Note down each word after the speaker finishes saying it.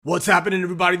What's happening,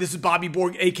 everybody? This is Bobby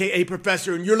Borg, aka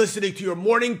Professor, and you're listening to your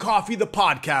Morning Coffee, the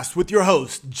podcast, with your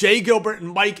hosts, Jay Gilbert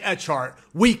and Mike Etchart,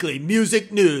 weekly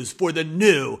music news for the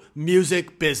new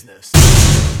music business.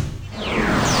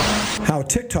 How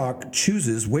TikTok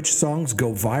chooses which songs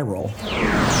go viral.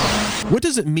 What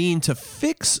does it mean to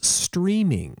fix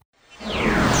streaming?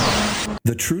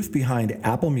 The truth behind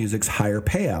Apple Music's higher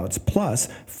payouts, plus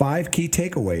 5 key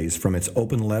takeaways from its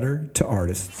open letter to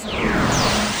artists.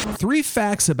 3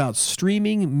 facts about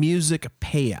streaming music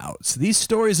payouts. These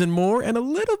stories and more, and a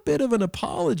little bit of an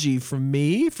apology from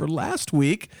me for last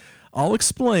week, I'll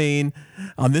explain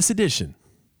on this edition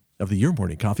of the Your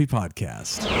Morning Coffee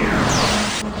Podcast.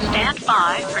 Stand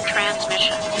by for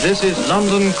transmission. This is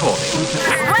London calling.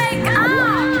 Wake up!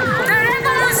 The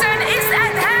revolution is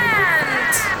at hand!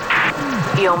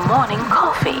 Your morning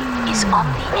coffee is on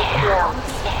the air. On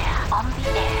the air. On the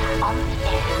air. On the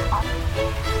air. On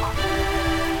the air.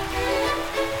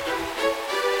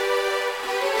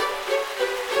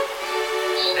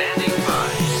 Standing by.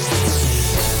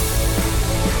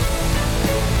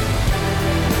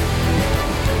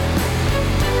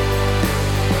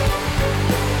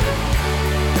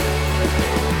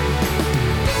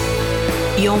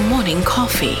 Your morning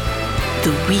coffee,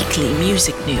 the weekly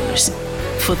music news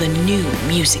for the new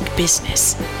music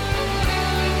business.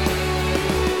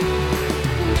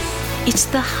 It's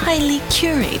the highly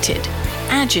curated,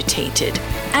 agitated,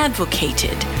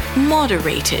 advocated,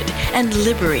 moderated, and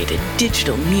liberated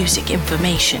digital music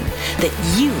information that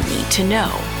you need to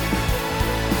know.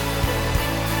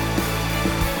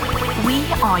 We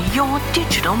are your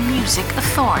digital music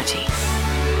authority.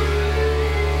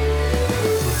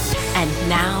 And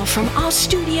now from our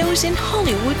studios in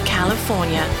Hollywood,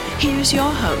 California, here's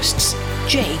your hosts,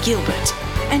 Jay Gilbert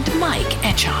and Mike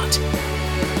Etchart.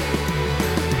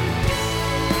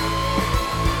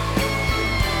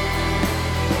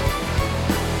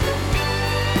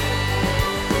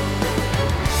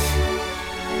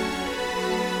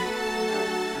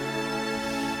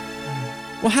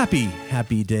 Well,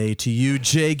 happy day to you,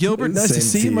 Jay Gilbert. Nice to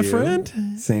see you, my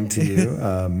friend. Same to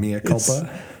you. Mea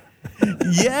culpa.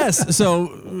 Yes.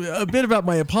 So a bit about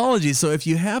my apologies. So if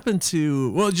you happen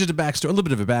to, well, just a little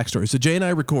bit of a backstory. So Jay and I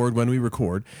record when we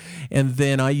record, and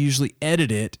then I usually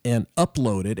edit it and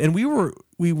upload it. And we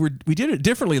did it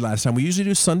differently last time. We usually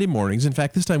do Sunday mornings. In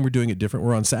fact, this time we're doing it different.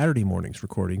 We're on Saturday mornings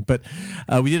recording, but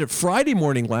we did it Friday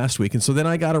morning last week. And so then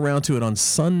I got around to it on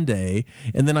Sunday,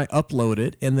 and then I upload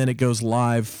it, and then it goes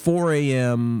live 4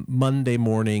 a.m. Monday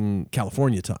morning,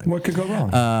 California time. What could go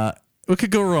wrong? What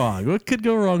could go wrong? What could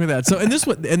go wrong with that? So, and this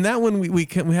one, and that one, we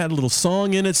had a little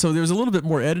song in it, so there's a little bit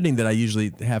more editing that I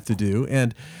usually have to do.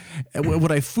 And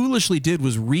what I foolishly did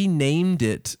was renamed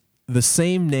it the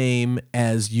same name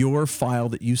as your file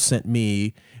that you sent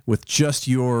me with just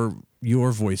your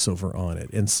voiceover on it.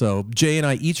 And so Jay and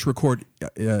I each record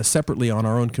separately on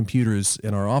our own computers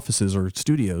in our offices or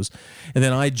studios, and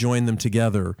then I join them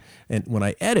together and when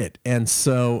I edit. And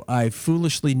so I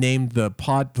foolishly named the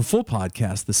full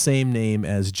podcast the same name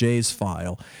as Jay's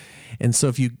file. And so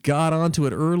if you got onto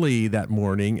it early that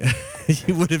morning,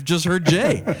 you would have just heard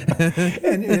Jay.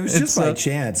 And it was just by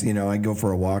chance. You know, I go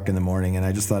for a walk in the morning, and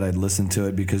I just thought I'd listen to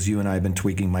it because you and I have been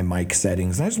tweaking my mic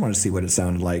settings, and I just wanted to see what it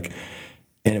sounded like.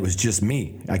 And it was just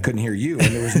me. I couldn't hear you,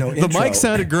 and there was no intro. The mic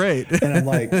sounded great. And I'm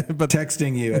like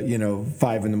texting you,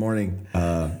 5 in the morning,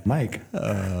 Mike.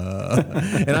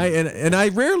 And I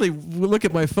rarely look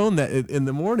at my phone that in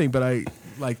the morning, but I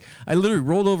literally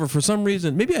rolled over for some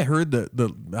reason. Maybe I heard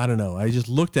the I don't know. I just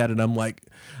looked at it, and I'm like,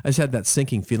 I just had that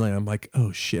sinking feeling. I'm like,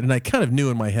 oh shit. And I kind of knew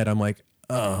in my head, I'm like,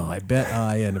 oh, I bet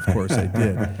and of course I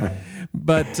did.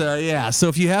 But yeah, so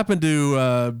if you happen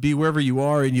to be wherever you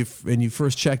are and you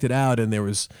first checked it out and there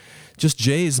was just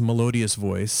Jay's melodious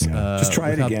voice, just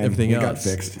try it again. Everything got else.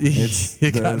 fixed. It's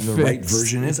the right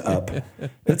version is up.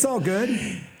 It's all good.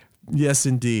 Yes,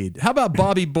 indeed. How about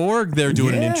Bobby Borg? They're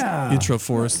doing an intro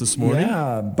for us this morning.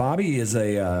 Yeah, Bobby is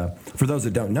for those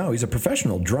that don't know, he's a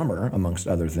professional drummer, amongst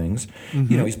other things.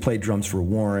 Mm-hmm. You know, he's played drums for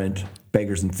Warrant,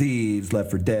 Beggars and Thieves,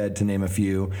 Left for Dead, to name a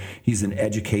few. He's an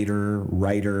educator,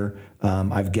 writer.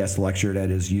 I've guest lectured at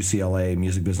his UCLA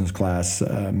music business class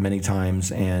many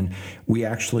times, and we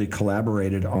actually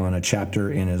collaborated on a chapter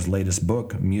in his latest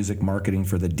book, Music Marketing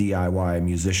for the DIY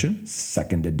Musician,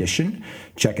 2nd edition.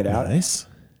 Check it out. Nice.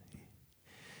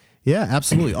 Yeah,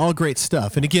 absolutely. All great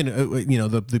stuff. And again,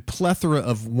 the plethora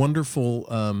of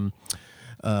wonderful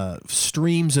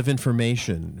streams of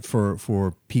information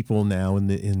for people now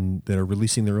that are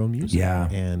releasing their own music. Yeah,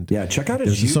 and check out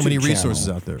his YouTube so many channel. resources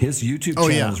out there. His YouTube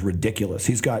channel is ridiculous.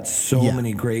 He's got so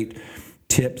many great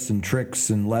tips and tricks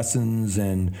and lessons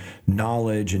and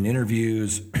knowledge and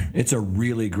interviews. It's a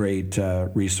really great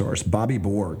resource. Bobby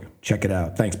Borg. Check it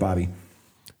out. Thanks, Bobby.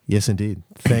 Yes, indeed.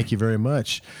 Thank you very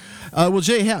much. Well,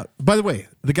 Jay, by the way,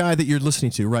 the guy that you're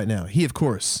listening to right now, he, of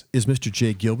course, is Mr.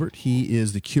 Jay Gilbert. He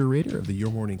is the curator of the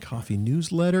Your Morning Coffee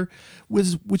newsletter,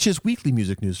 which is weekly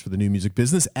music news for the new music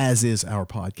business, as is our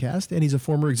podcast. And he's a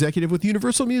former executive with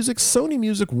Universal Music, Sony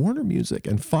Music, Warner Music,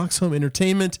 and Fox Home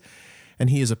Entertainment. And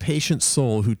he is a patient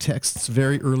soul who texts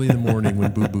very early in the morning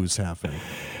when boo-boo's happening.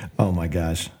 Oh my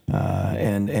gosh.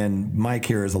 And Mike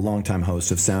here is a longtime host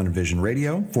of Sound and Vision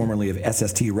Radio, formerly of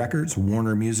SST Records,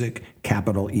 Warner Music,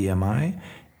 Capitol EMI,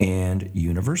 and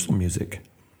Universal Music.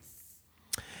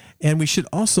 And we should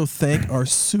also thank our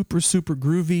super, super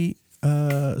groovy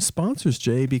sponsors,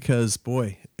 Jay, because,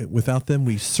 boy, without them,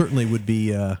 we certainly would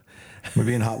be... we'd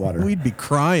be in hot water. We'd be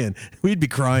crying.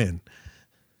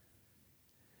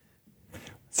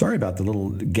 Sorry about the little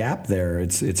gap there.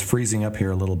 It's freezing up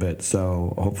here a little bit,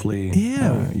 so hopefully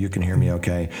you can hear me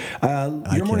okay.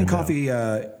 Your Morning Coffee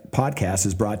podcast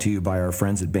is brought to you by our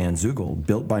friends at Bandzoogle,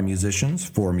 built by musicians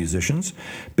for musicians.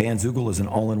 Bandzoogle is an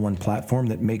all-in-one platform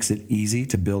that makes it easy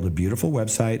to build a beautiful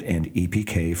website and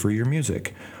EPK for your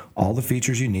music. All the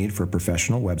features you need for a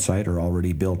professional website are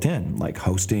already built in, like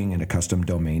hosting and a custom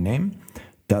domain name,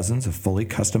 dozens of fully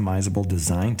customizable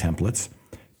design templates,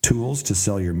 tools to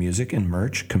sell your music and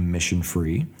merch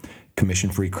commission-free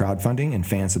crowdfunding and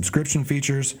fan subscription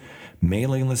features,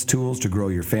 mailing list tools to grow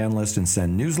your fan list and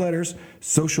send newsletters,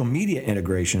 social media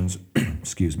integrations,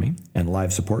 and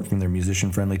live support from their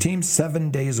musician-friendly team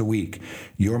 7 days a week.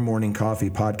 Your Morning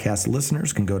Coffee podcast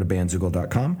listeners can go to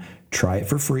bandzoogle.com, try it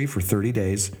for free for 30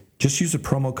 days. Just use a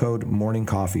promo code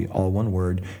MORNINGCOFFEE, all one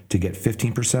word, to get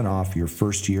 15% off your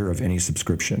first year of any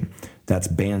subscription. That's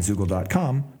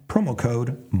bandzoogle.com, promo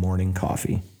code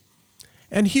MORNINGCOFFEE.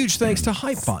 And huge thanks to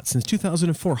Hypebot. Since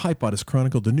 2004, Hypebot has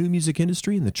chronicled the new music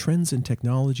industry and the trends and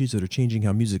technologies that are changing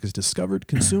how music is discovered,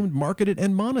 consumed, marketed,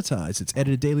 and monetized. It's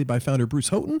edited daily by founder Bruce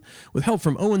Houghton, with help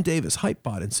from Owen Davis.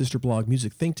 Hypebot and sister blog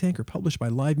Music Think Tank are published by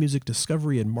live music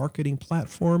discovery and marketing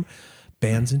platform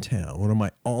Bands in Town, one of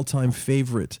my all-time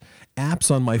favorite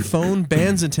apps on my phone.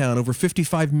 Bands in Town, over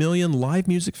 55 million live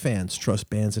music fans trust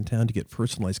Bands in Town to get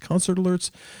personalized concert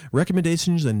alerts,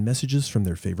 recommendations, and messages from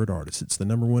their favorite artists. It's the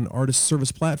 #1 artist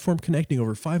service platform connecting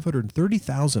over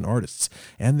 530,000 artists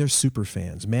and their super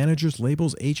fans. Managers,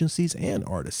 labels, agencies, and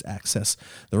artists access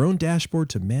their own dashboard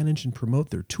to manage and promote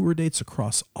their tour dates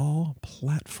across all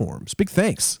platforms. Big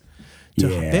thanks to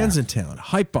Bands in Town,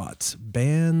 Hypebot,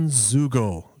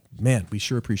 Bandzoogle. Man, we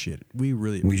sure appreciate it. We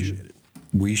really appreciate it.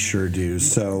 We sure do.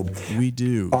 So we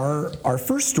do. Our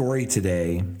first story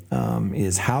today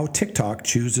is how TikTok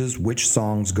chooses which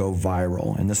songs go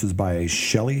viral. And this is by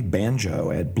Shelly Banjo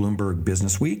at Bloomberg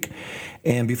Business Week.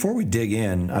 And before we dig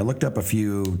in, I looked up a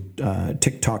few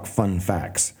TikTok fun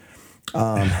facts.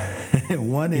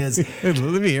 One is... Let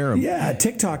me hear them. Yeah,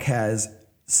 TikTok has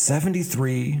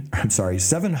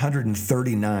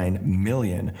 739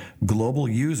 million global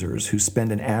users who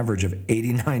spend an average of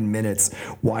 89 minutes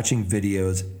watching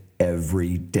videos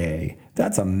every day.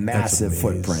 That's a massive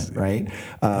footprint, right?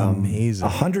 Amazing.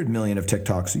 100 million of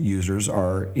TikTok's users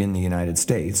are in the United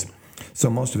States, so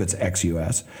most of it's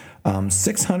ex-US.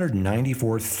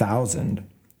 694,000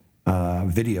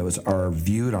 videos are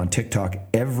viewed on TikTok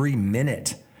every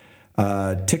minute.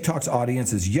 TikTok's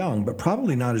audience is young, but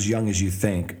probably not as young as you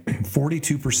think.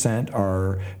 42%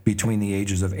 are between the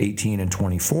ages of 18 and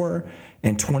 24,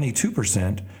 and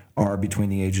 22% are between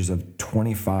the ages of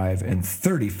 25 and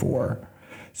 34.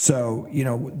 So,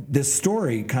 this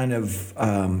story kind of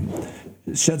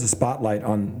sheds a spotlight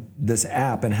on this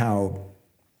app and how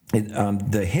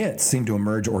the hits seem to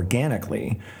emerge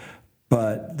organically,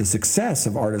 but the success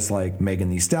of artists like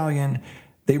Megan Thee Stallion,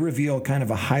 they reveal kind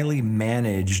of a highly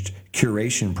managed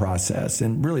curation process.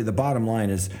 And really the bottom line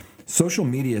is social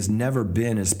media has never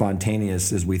been as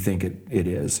spontaneous as we think it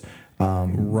is.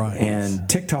 Right. And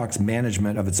TikTok's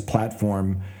management of its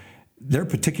platform, they're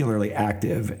particularly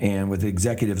active, and with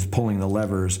executives pulling the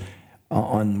levers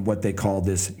on what they call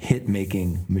this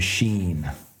hit-making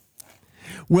machine.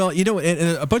 Well,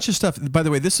 and a bunch of stuff. By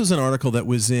the way, this was an article that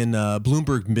was in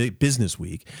Bloomberg Business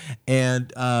Week,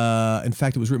 and in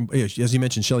fact, it was written, as you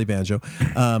mentioned, Shelly Banjo.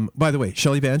 By the way,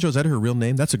 Shelly Banjo, is that her real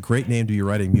name? That's a great name to be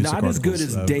writing music Not articles. as good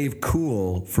as Dave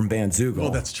Cool from Bandzoogle.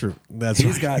 Well, that's true.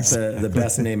 He's got the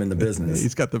best name in the business.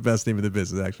 He's got the best name in the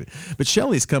business, actually. But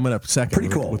Shelly's coming up second. Pretty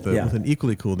cool. With an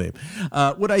equally cool name.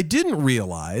 What I didn't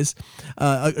realize,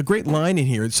 a great line in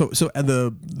here. So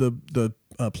the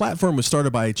platform was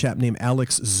started by a chap named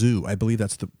Alex Zhu. I believe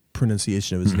that's the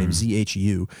pronunciation of his name,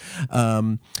 ZHU.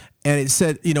 And it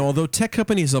said, although tech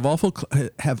companies have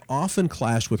often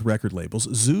clashed with record labels,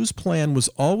 Zoo's plan was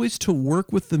always to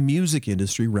work with the music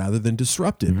industry rather than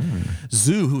disrupt it.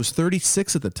 Zoo, who was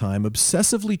 36 at the time,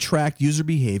 obsessively tracked user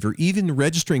behavior, even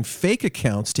registering fake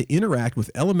accounts to interact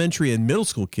with elementary and middle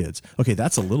school kids. Okay,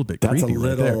 that's a little bit creepy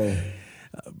right there.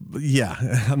 Yeah,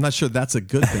 I'm not sure that's a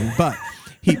good thing, but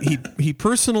he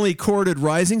personally courted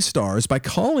rising stars by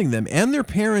calling them and their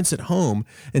parents at home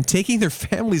and taking their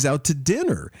families out to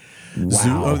dinner.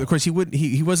 Wow. Of course, he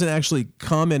wasn't actually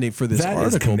commenting for this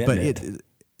article, but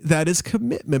that is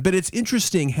commitment. But it's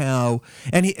interesting how,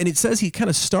 and it says he kind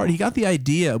of he got the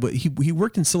idea, but he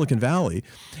worked in Silicon Valley,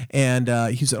 and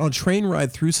he was on a train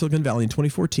ride through Silicon Valley in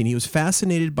 2014. He was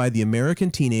fascinated by the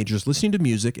American teenagers listening to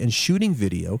music and shooting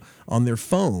video on their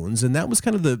phones, and that was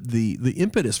kind of the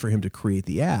impetus for him to create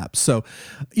the app. So,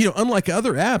 unlike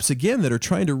other apps, again, that are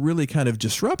trying to really kind of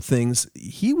disrupt things,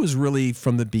 he was really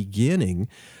from the beginning.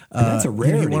 That's a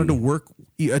rarity. He wanted to work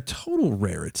a total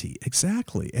rarity,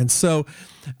 exactly. And so,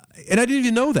 and I didn't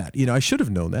even know that. I should have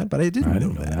known that, but I didn't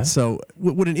know that. So,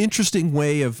 what an interesting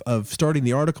way of starting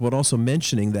the article, but also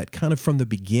mentioning that kind of from the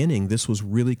beginning, this was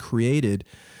really created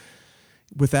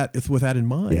with that in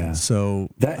mind. Yeah. So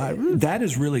that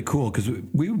is really cool, because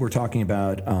we were talking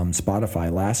about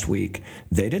Spotify last week.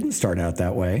 They didn't start out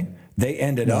that way. They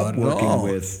ended up working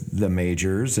with the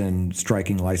majors and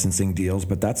striking licensing deals,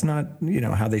 but that's not,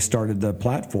 how they started the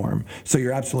platform. So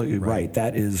you're absolutely right.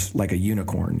 That is like a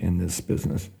unicorn in this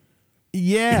business.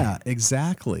 Yeah,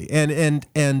 exactly. And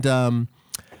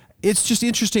it's just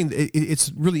interesting.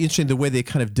 It's really interesting the way they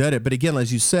kind of did it. But again,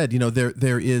 as you said,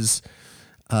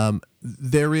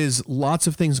 there is lots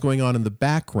of things going on in the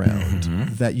background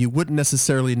that you wouldn't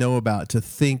necessarily know about to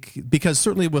think, because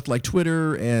certainly with like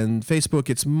Twitter and Facebook,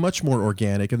 it's much more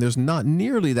organic, and there's not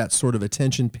nearly that sort of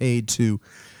attention paid to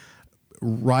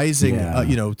rising,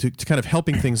 to kind of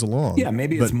helping things along. Yeah,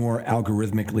 maybe it's more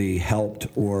algorithmically helped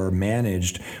or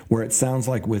managed, where it sounds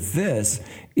like with this,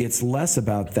 it's less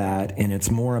about that, and it's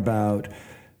more about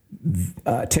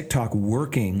TikTok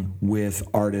working with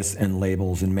artists and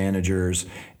labels and managers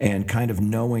and kind of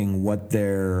knowing what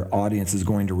their audience is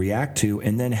going to react to,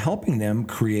 and then helping them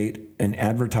create an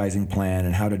advertising plan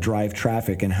and how to drive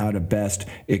traffic and how to best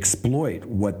exploit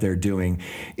what they're doing.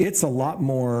 It's a lot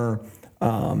more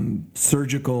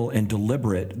surgical and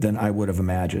deliberate than I would have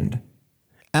imagined.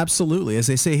 Absolutely. As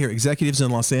they say here, executives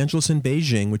in Los Angeles and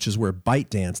Beijing, which is where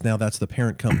ByteDance, now that's the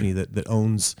parent company that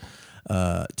owns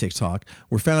TikTok,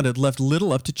 were found had left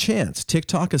little up to chance.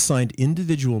 TikTok assigned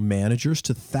individual managers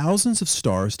to thousands of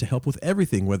stars to help with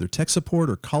everything, whether tech support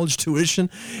or college tuition,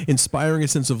 inspiring a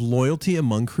sense of loyalty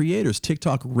among creators.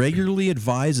 TikTok regularly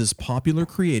advises popular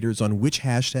creators on which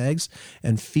hashtags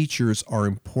and features are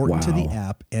important to the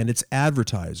app and its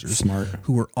advertisers, Smart.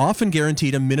 who are often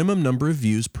guaranteed a minimum number of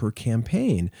views per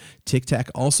campaign. TikTok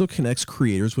also connects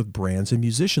creators with brands and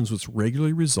musicians, which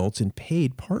regularly results in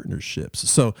paid partnerships.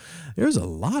 So there's a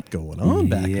lot going on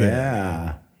back there.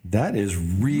 Yeah, that is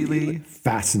really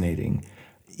fascinating.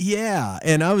 Yeah,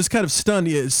 and I was kind of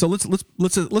stunned. So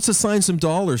let's assign some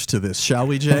dollars to this, shall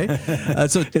we, Jay?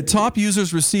 So top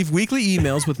users receive weekly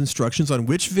emails with instructions on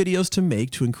which videos to make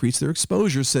to increase their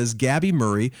exposure, says Gabby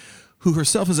Murray, who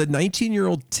herself is a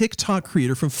 19-year-old TikTok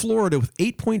creator from Florida with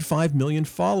 8.5 million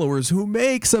followers, who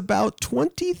makes about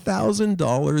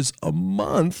 $20,000 a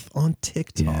month on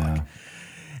TikTok. Yeah.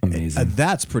 Amazing.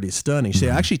 That's pretty stunning. She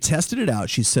actually tested it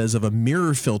out, she says, of a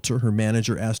mirror filter her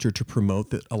manager asked her to promote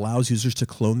that allows users to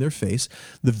clone their face.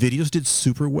 The videos did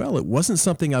super well. It wasn't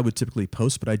something I would typically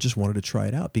post, but I just wanted to try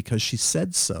it out because she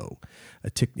said so.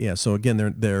 So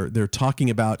again, they're talking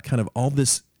about kind of all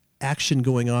this action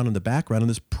going on in the background and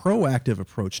this proactive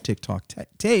approach TikTok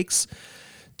takes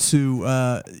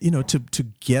to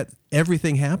get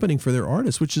everything happening for their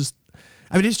artists, which is,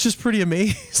 it's just pretty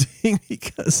amazing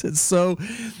because it's so.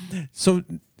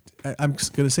 I'm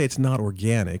going to say it's not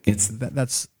organic. It's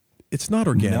not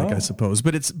organic, No. I suppose.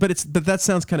 But that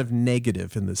sounds kind of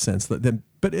negative in the sense that.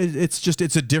 But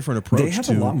it's a different approach. They have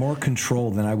a lot more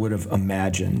control than I would have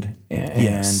imagined, and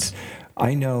Yes.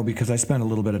 I know because I spend a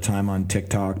little bit of time on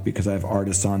TikTok because I have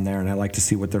artists on there, and I like to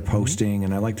see what they're posting,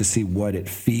 and I like to see what it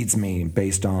feeds me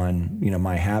based on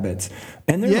my habits.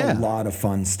 And there's a lot of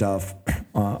fun stuff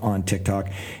on TikTok,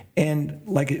 and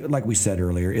like we said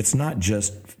earlier, it's not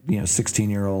just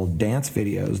 16-year-old dance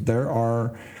videos. There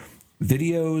are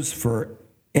videos for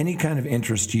any kind of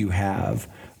interest you have.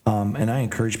 And I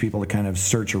encourage people to kind of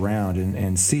search around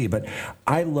and see. But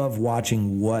I love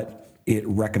watching what it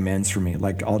recommends for me.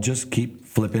 Like, I'll just keep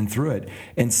flipping through it.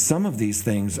 And some of these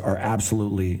things are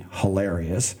absolutely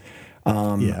hilarious.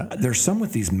 There's some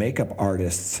with these makeup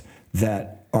artists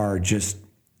that are just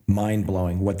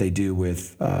mind-blowing what they do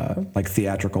with like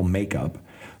theatrical makeup.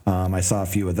 I saw a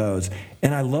few of those,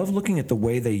 and I love looking at the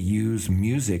way they use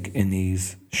music in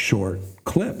these short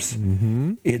clips.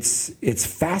 It's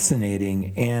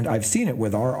fascinating, and I've seen it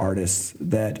with our artists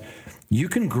that you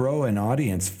can grow an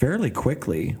audience fairly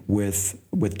quickly with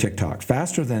TikTok,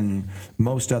 faster than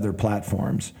most other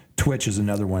platforms. Twitch is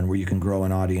another one where you can grow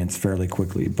an audience fairly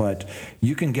quickly, but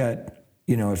you can get,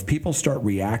 if people start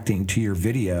reacting to your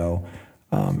video,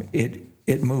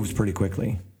 it moves pretty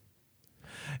quickly.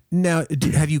 Now,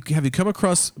 have you come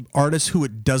across artists who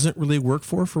it doesn't really work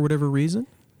for whatever reason?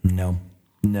 No.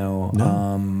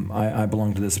 I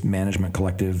belong to this management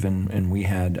collective, and we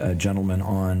had a gentleman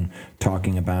on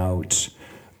talking about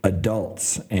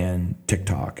adults and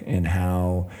TikTok and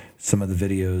how some of the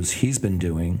videos he's been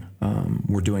doing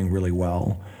were doing really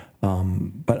well.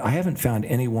 But I haven't found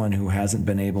anyone who hasn't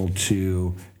been able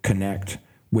to connect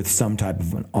with some type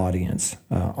of an audience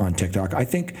on TikTok. I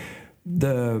think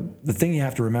the thing you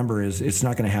have to remember is it's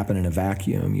not going to happen in a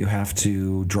vacuum. You have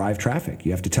to drive traffic.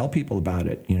 You have to tell people about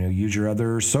it. Use your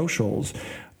other socials.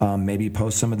 Maybe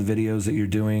post some of the videos that you're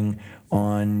doing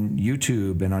on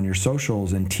YouTube and on your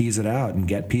socials and tease it out and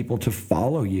get people to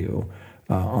follow you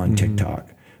on TikTok.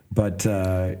 But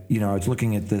I was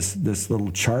looking at this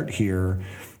little chart here.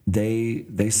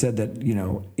 They said that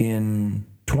in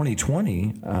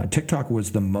 2020, TikTok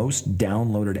was the most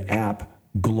downloaded app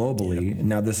globally. Yep.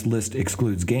 Now this list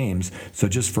excludes games, so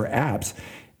just for apps,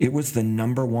 it was the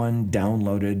 #1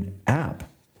 downloaded app.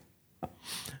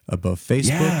 Above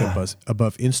Facebook,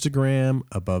 above Instagram,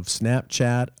 above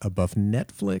Snapchat, above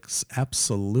Netflix.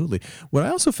 Absolutely. What I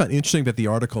also found interesting about the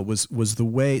article was the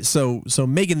way, so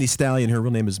Megan Thee Stallion, her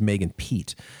real name is Megan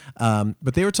Pete,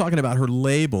 but they were talking about her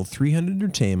label, 300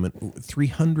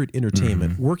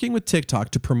 Entertainment, working with TikTok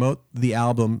to promote the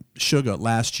album Suga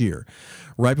last year,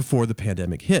 right before the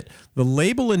pandemic hit. The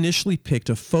label initially picked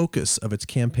a focus of its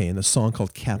campaign, a song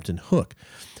called Captain Hook.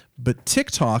 But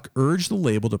TikTok urged the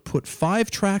label to put 5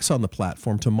 tracks on the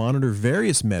platform to monitor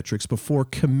various metrics before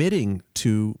committing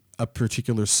to a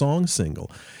particular song single.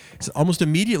 So almost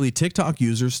immediately, TikTok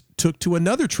users took to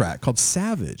another track called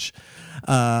Savage.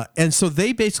 And so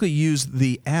they basically used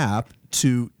the app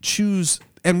to choose,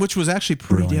 and which was actually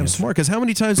pretty damn smart, because how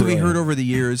many times have we heard over the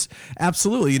years,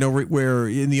 absolutely, where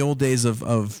in the old days of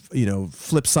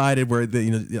flip-sided, where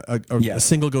a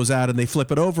single goes out and they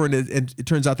flip it over, and it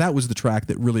turns out that was the track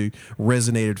that really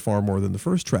resonated far more than the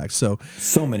first track. So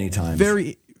many times.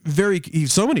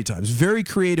 So many times. Very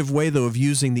creative way, though, of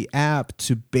using the app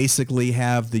to basically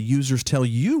have the users tell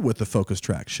you what the focus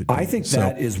track should be. I think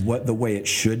that is the way it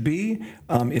should be.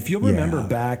 If you'll remember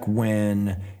back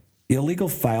when illegal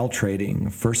file trading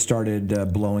first started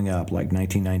blowing up, like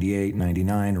 1998,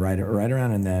 99, right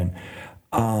around, and then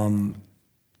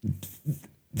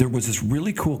there was this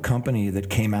really cool company that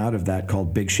came out of that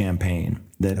called Big Champagne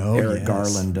that Eric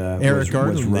Garland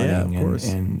was running,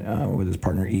 and with his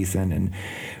partner Ethan. And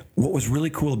what was really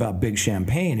cool about Big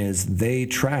Champagne is they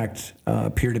tracked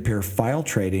peer-to-peer file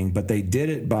trading, but they did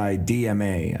it by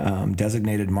DMA,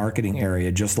 designated marketing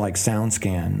area, just like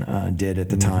SoundScan did at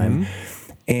the time.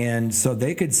 And so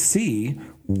they could see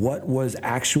what was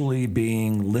actually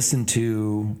being listened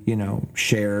to,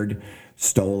 shared,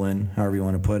 stolen, however you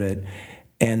want to put it.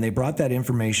 And they brought that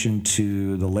information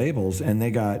to the labels, and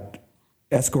they got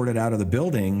escorted out of the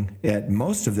building at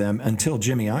most of them until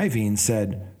Jimmy Iovine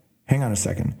said, hang on a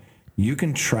second. You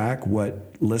can track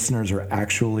what listeners are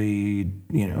actually,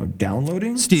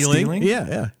 downloading? Stealing?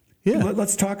 Yeah.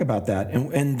 Let's talk about that.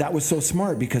 And that was so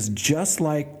smart, because just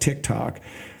like TikTok,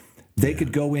 they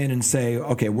could go in and say,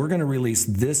 okay, we're going to release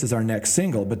this as our next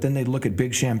single, but then they'd look at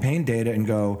Big Champagne data and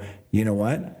go, you know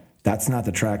what? That's not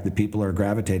the track that people are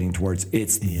gravitating towards.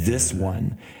 It's this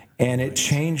one. And it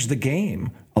changed the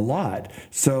game a lot.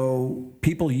 So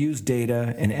people use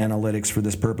data and analytics for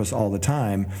this purpose all the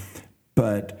time.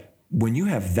 But when you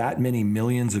have that many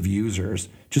millions of users,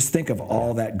 just think of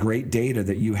all that great data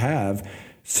that you have.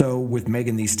 So with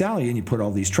Megan Thee Stallion, you put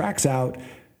all these tracks out.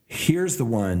 Here's the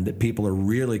one that people are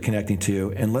really connecting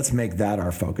to, and let's make that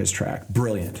our focus track.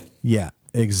 Brilliant. Yeah,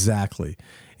 exactly.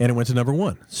 And it went to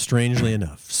 #1, strangely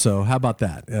enough. So how about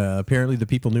that? Apparently the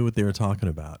people knew what they were talking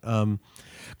about.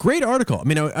 Great article. I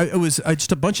mean, it was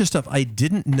just a bunch of stuff I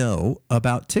didn't know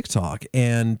about TikTok,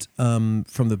 and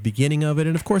from the beginning of it.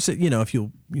 And of course, if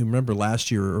you remember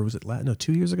last year, or was it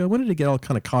 2 years ago? When did it get all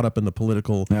kind of caught up in the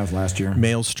political that was last year.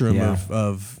 maelstrom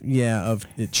of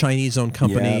Chinese-owned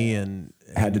company,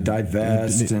 had to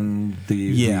divest, and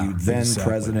the then exactly.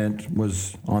 president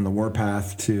was on the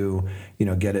warpath to,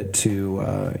 get it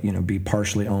to, be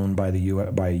partially owned by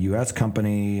by a U.S.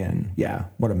 company, and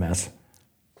what a mess.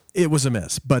 It was a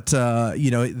mess, but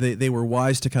they were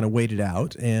wise to kind of wait it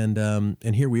out, and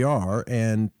here we are.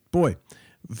 And boy,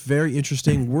 very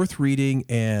interesting, worth reading,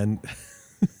 and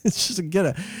it's just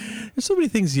there's so many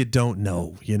things you don't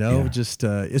know. Just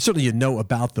certainly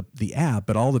about the app,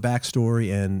 but all the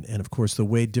backstory and of course the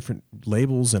way different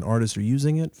labels and artists are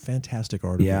using it. Fantastic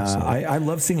article. Yeah, so. I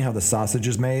love seeing how the sausage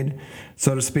is made,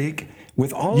 so to speak.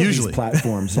 With all of these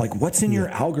platforms, like what's in your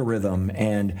algorithm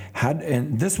and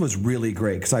this was really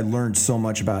great because I learned so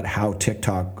much about how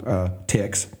TikTok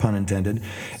ticks, pun intended.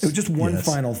 It was just one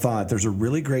final thought. There's a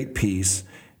really great piece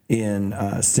in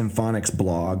Symphonic's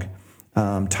blog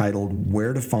titled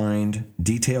 "Where to Find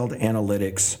Detailed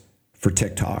Analytics for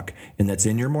TikTok," and that's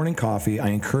in your morning coffee. I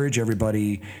encourage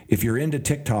everybody, if you're into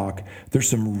TikTok, there's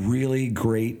some really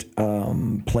great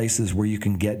places where you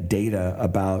can get data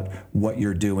about what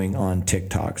you're doing on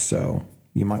TikTok. So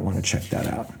you might want to check that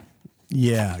out.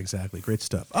 Yeah, exactly. Great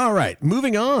stuff. All right,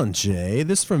 moving on, Jay.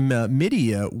 This from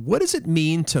Midia. What does it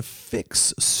mean to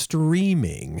fix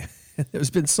streaming?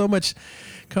 There's been so much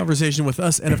conversation with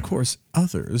us and, of course,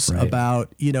 others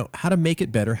about, how to make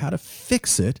it better, how to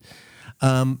fix it.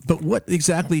 But what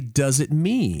exactly does it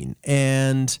mean?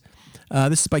 And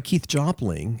this is by Keith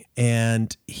Jopling,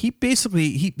 and he basically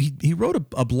he wrote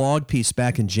a blog piece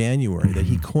back in January that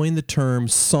he coined the term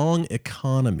song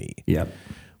economy. Yep.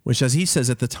 Which, as he says,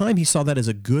 at the time he saw that as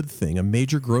a good thing, a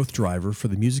major growth driver for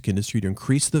the music industry to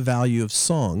increase the value of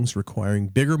songs, requiring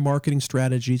bigger marketing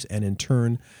strategies and, in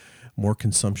turn, more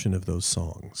consumption of those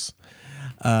songs.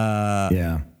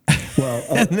 Well,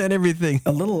 and then everything.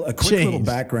 A quick little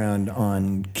background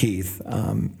on Keith.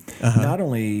 Not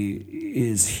only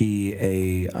is he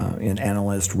an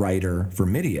analyst writer for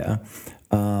Midia,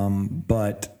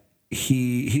 but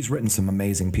he's written some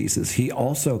amazing pieces. He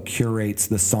also curates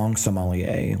the Song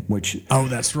Sommelier, which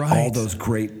that's right, all those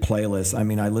great playlists. I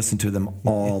mean, I listen to them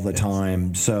all the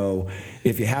time. So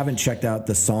if you haven't checked out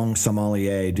the Song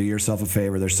Sommelier, do yourself a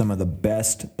favor. There's some of the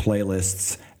best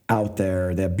playlists out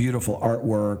there. They have beautiful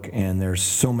artwork, and there's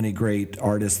so many great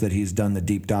artists that he's done the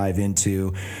deep dive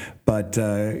into. But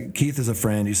Keith is a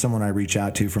friend. He's someone I reach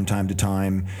out to from time to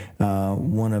time,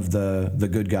 one of the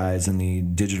good guys in the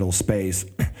digital space.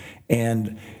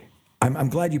 And I'm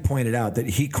glad you pointed out that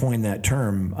he coined that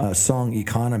term, song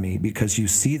economy, because you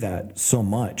see that so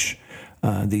much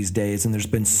these days. And there's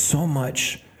been so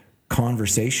much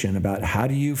conversation about how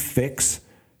do you fix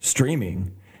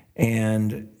streaming.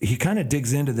 And he kind of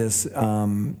digs into this.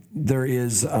 There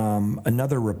is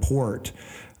another report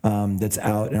that's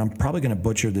out, and I'm probably going to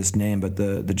butcher this name, but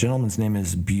the gentleman's name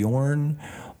is Bjorn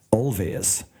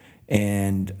Ulvaeus.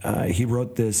 And he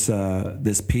wrote this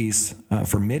piece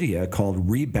for Midia called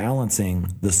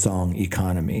 "Rebalancing the Song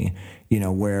Economy,"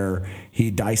 where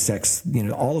he dissects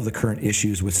all of the current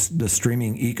issues with the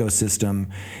streaming ecosystem,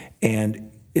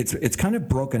 and it's kind of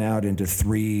broken out into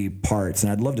 3 parts,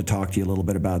 and I'd love to talk to you a little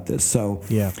bit about this. So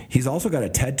he's also got a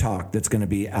TED Talk that's going to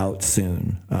be out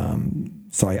soon.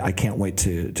 So I can't wait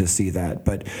to see that.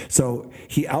 But so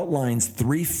he outlines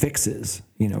 3 fixes,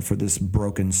 for this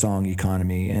broken song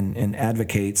economy, and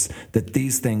advocates that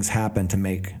these things happen to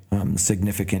make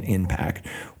significant impact.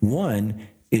 One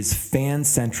is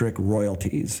fan-centric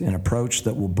royalties, an approach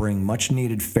that will bring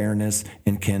much-needed fairness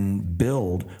and can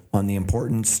build on the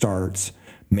important starts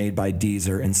made by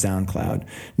Deezer and SoundCloud.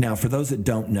 Now, for those that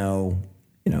don't know,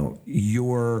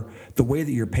 the way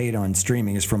that you're paid on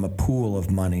streaming is from a pool of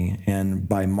money, and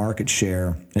by market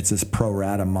share, it's this pro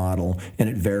rata model, and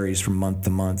it varies from month to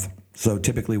month. So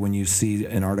typically when you see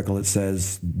an article that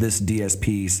says this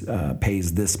DSP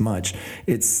pays this much,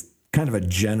 it's kind of a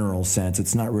general sense.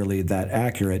 It's not really that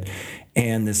accurate.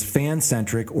 And this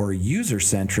fan-centric or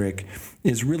user-centric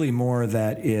is really more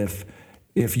that if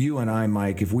you and I,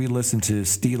 Mike, if we listen to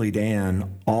Steely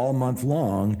Dan all month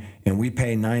long and we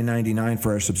pay $9.99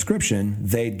 for our subscription,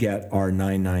 they'd get our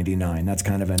 $9.99. That's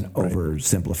kind of an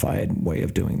oversimplified way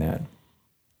of doing that.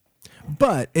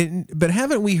 But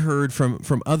haven't we heard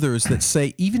from others that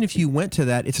say even if you went to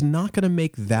that, it's not going to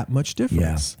make that much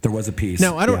difference? Yeah, there was a piece.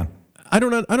 Now I don't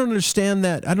understand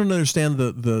that. I don't understand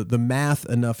the math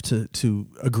enough to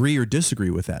agree or disagree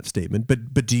with that statement.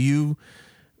 But do you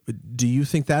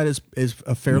think that is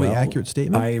a fairly accurate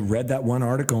statement? I read that one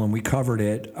article and we covered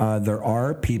it. There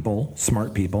are people,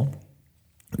 smart people,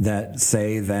 that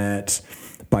say that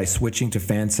by switching to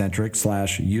fan-centric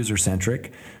 /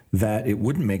 user-centric, that it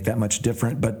wouldn't make that much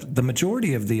different. But the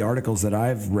majority of the articles that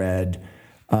I've read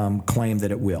claim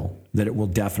that it will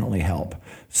definitely help.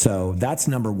 So that's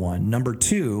number one. Number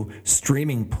two,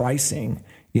 streaming pricing.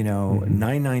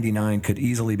 $9.99 could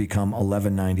easily become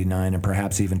 $11.99 and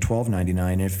perhaps even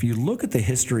 $12.99. If you look at the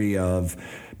history of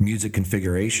music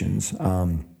configurations,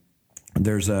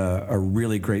 there's a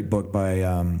really great book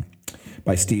by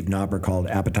Steve Knobber called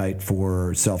Appetite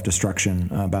for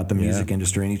Self-Destruction about the music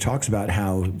industry, and he talks about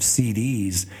how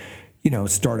CDs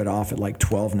started off at like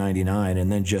 $12.99 and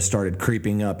then just started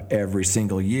creeping up every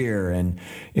single year, and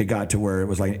it got to where it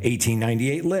was like an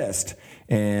 $18.98 list.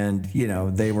 And,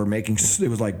 they were making, it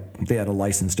was like they had a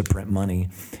license to print money.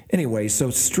 Anyway, so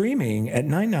streaming at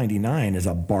 $9.99 is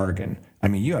a bargain. I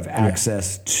mean, you have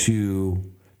access to,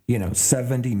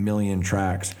 70 million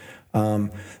tracks. And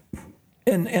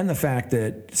the fact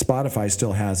that Spotify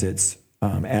still has its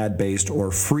ad-based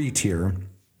or free tier.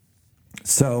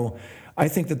 So I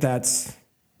think that's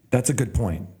a good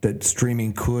point, that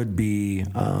streaming could be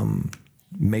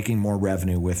making more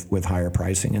revenue with higher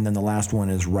pricing. And then the last one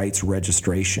is rights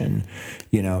registration.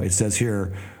 It says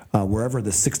here, wherever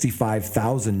the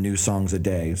 65,000 new songs a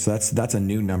day. So that's a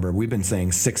new number. We've been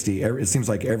saying 60. It seems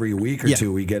like every week or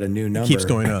two we get a new number. It keeps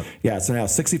going up. Yeah, so now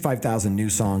 65,000 new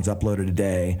songs uploaded a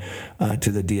day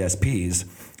to the DSPs.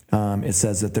 It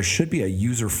says that there should be a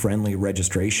user-friendly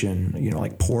registration,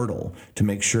 like portal, to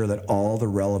make sure that all the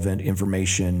relevant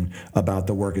information about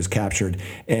the work is captured.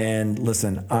 And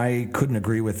listen, I couldn't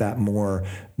agree with that more.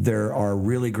 There are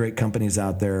really great companies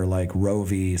out there like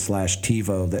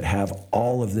Rovi/TiVo that have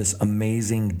all of this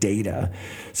amazing data.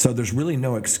 So there's really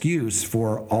no excuse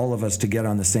for all of us to get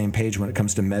on the same page when it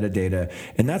comes to metadata.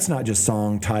 And that's not just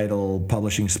song title,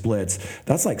 publishing splits.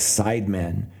 That's like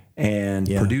sidemen and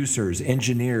producers,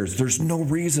 engineers. There's no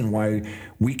reason why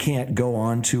we can't go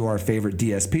on to our favorite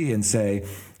DSP and say,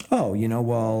 oh,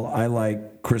 I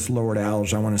like Chris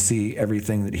Lord-Alge. I want to see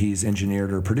everything that he's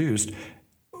engineered or produced,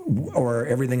 or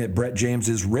everything that Brett James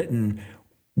has written.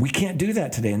 We can't do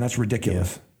that today, and that's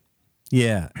ridiculous.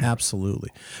 Yeah,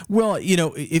 absolutely. Well,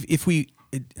 if we,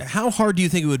 how hard do you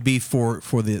think it would be for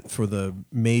the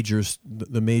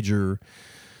major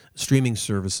streaming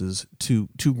services to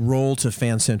roll to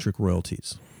fan-centric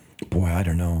royalties? Boy, I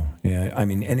don't know. Yeah, I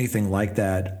mean, anything like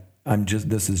that,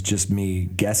 this is just me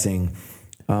guessing.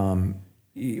 When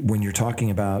you're talking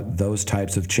about those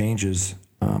types of changes,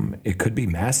 it could be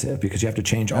massive because you have to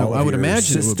change all of your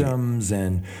systems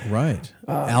and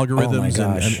algorithms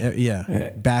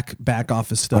and back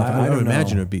office stuff. I would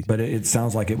imagine it would be, but it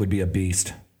sounds like it would be a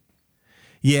beast.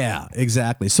 Yeah,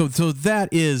 exactly. So that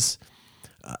is.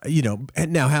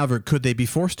 And now, however, could they be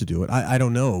forced to do it? I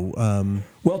don't know.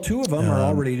 Well, two of them are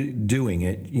already doing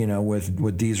it,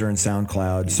 with Deezer and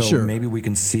SoundCloud. So maybe we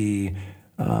can see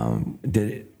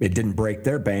it didn't break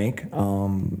their bank.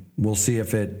 We'll see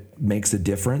if it makes a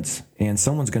difference. And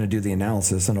someone's going to do the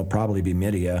analysis, and it'll probably be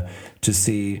Media, to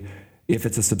see if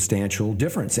it's a substantial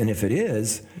difference. And if it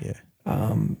is,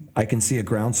 I can see a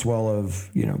groundswell of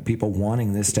people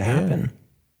wanting this to happen.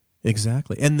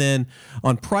 Exactly. And then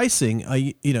on pricing,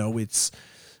 I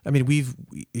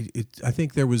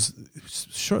think there was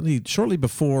shortly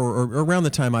before or around the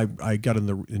time I got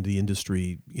into the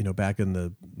industry, back in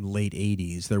the late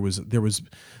 80s, there was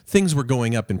things were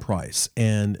going up in price,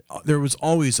 and there was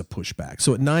always a pushback.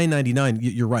 So at $9.99,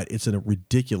 you're right, it's a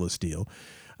ridiculous deal.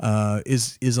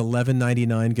 Is $11.99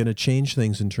 going to change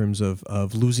things in terms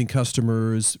of losing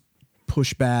customers,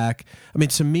 pushback? I mean,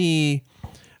 to me,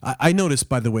 I noticed,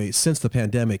 by the way, since the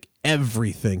pandemic,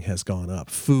 everything has gone up.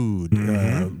 Food,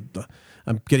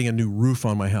 I'm getting a new roof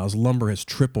on my house. Lumber has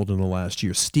tripled in the last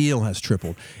year. Steel has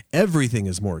tripled. Everything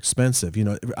is more expensive.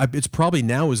 It's probably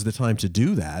now is the time to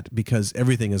do that because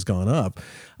everything has gone up.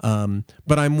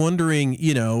 But I'm wondering,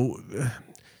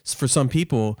 for some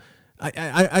people,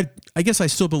 I guess I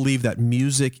still believe that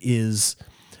music is.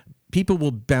 People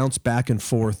will bounce back and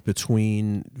forth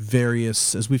between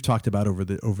various, as we've talked about over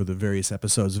the various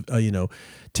episodes,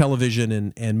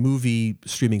 television and movie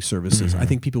streaming services. I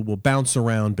think people will bounce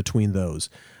around between those.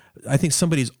 I think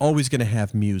somebody's always going to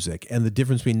have music, and the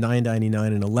difference between $9.99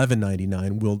 and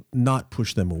 $11.99 will not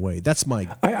push them away. That's my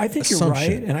I think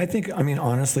assumption. You're right, and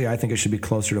honestly, I think it should be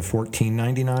closer to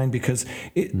 $14.99 because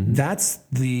that's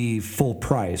the full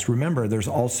price. Remember, there's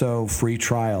also free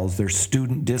trials, there's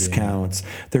student discounts,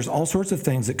 there's all sorts of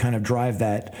things that kind of drive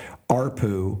that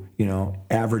ARPU,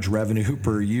 average revenue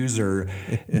per user,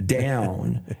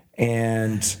 down,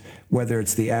 and whether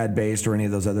it's the ad-based or any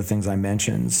of those other things I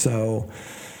mentioned. So.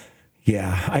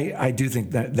 Yeah, I do think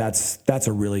that's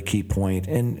a really key point.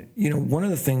 And, one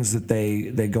of the things that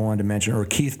they go on to mention, or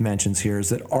Keith mentions here, is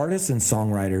that artists and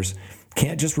songwriters,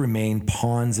 can't just remain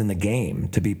pawns in the game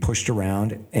to be pushed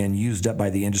around and used up by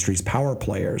the industry's power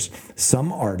players.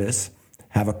 Some artists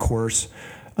have a course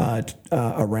to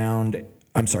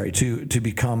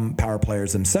become power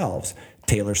players themselves.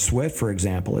 Taylor Swift, for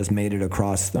example, has made it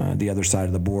across the other side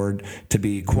of the board to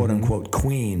be quote-unquote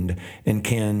queened and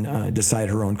can decide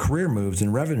her own career moves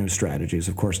and revenue strategies.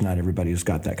 Of course, not everybody has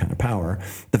got that kind of power.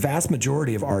 The vast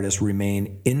majority of artists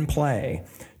remain in play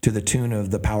to the tune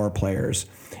of the power players,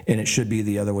 and it should be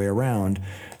the other way around.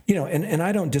 And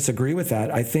I don't disagree with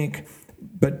that. I think,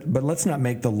 but let's not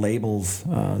make the labels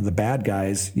the bad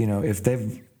guys. If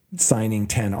they've signing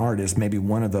 10 artists, maybe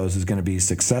one of those is going to be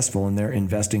successful, and they're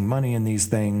investing money in these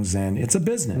things, and it's a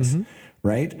business,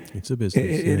 right? It's a business.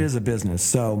 It is a business.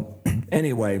 So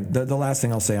anyway, the last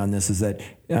thing I'll say on this is that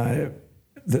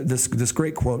this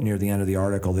great quote near the end of the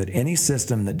article, that any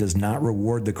system that does not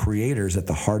reward the creators at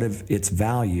the heart of its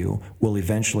value will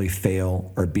eventually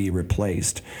fail or be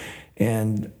replaced.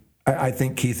 And I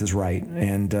think Keith is right,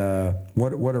 and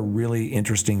what a really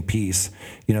interesting piece.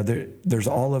 There's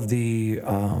all of the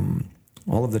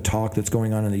talk that's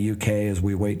going on in the UK as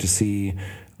we wait to see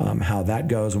how that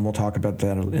goes, and we'll talk about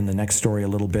that in the next story a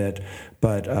little bit.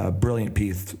 But brilliant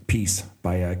piece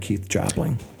by Keith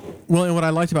Jopling. Well, and what I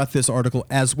liked about this article,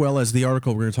 as well as the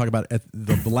article we're going to talk about at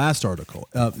the last article,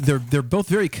 they're both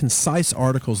very concise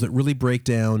articles that really break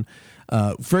down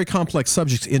very complex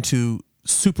subjects into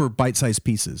super bite-sized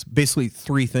pieces, basically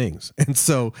 3 things. And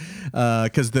so,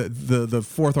 because the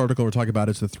fourth article we're talking about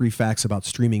is the 3 facts about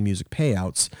streaming music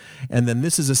payouts, and then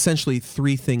this is essentially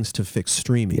 3 things to fix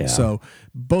streaming. Yeah. So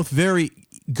both very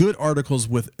good articles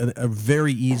with a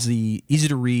very easy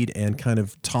to read and kind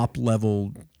of top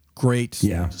level, great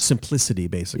simplicity,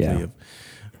 basically of.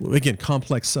 Again,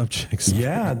 complex subjects.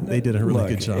 Yeah, they did a really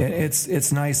good job.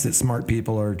 It's nice that smart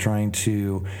people are trying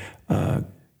to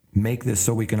make this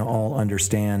so we can all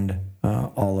understand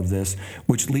all of this,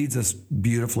 which leads us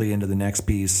beautifully into the next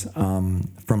piece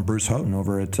from Bruce Houghton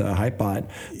over at Hypebot.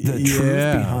 The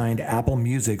truth behind Apple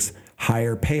Music's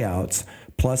higher payouts,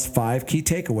 plus 5 key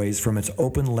takeaways from its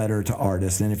open letter to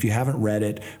artists. And if you haven't read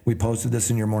it, we posted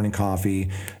this in your morning coffee.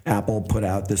 Apple put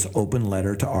out this open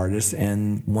letter to artists,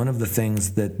 and one of the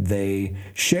things that they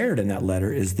shared in that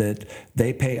letter is that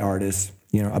they pay artists,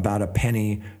 about a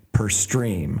penny per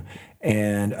stream.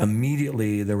 And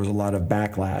immediately there was a lot of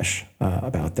backlash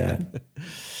about that.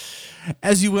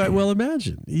 As you might well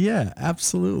imagine. Yeah,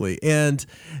 absolutely. And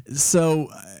so,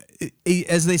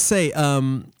 as they say,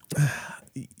 the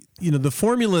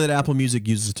formula that Apple Music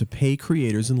uses to pay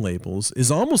creators and labels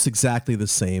is almost exactly the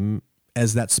same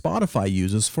as that Spotify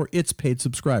uses for its paid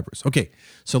subscribers. Okay,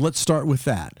 so let's start with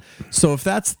that. So if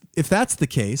that's the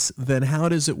case, then how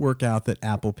does it work out that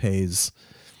Apple pays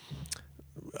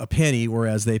a penny,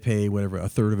 whereas they pay whatever, a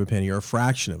third of a penny or a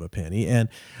fraction of a penny? And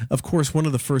of course, one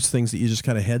of the first things that you just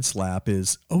kind of head slap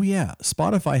is, oh yeah,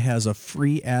 Spotify has a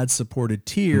free ad-supported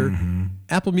tier.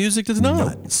 Apple Music does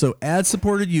not. Nope. So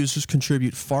ad-supported users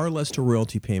contribute far less to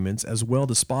royalty payments as well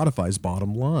to Spotify's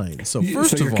bottom line. So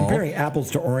first you're of all, comparing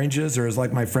apples to oranges, or as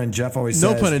like my friend Jeff always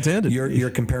says, no pun intended. You're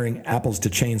comparing apples to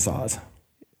chainsaws.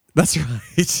 That's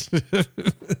right.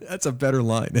 That's a better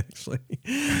line, actually.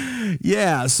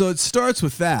 Yeah, so it starts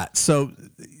with that. So,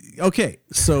 okay,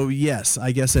 so yes,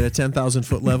 I guess at a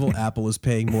 10,000-foot level, Apple is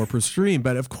paying more per stream,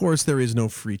 but of course there is no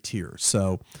free tier.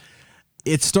 So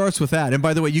it starts with that. And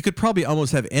by the way, you could probably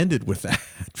almost have ended with that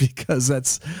because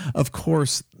that's, of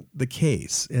course, the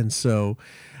case. And so...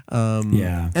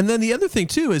 And then the other thing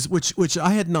too is, which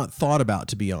I had not thought about,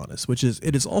 to be honest, which is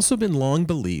it has also been long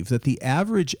believed that the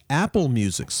average Apple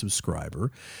Music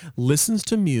subscriber listens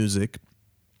to music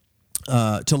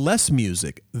to less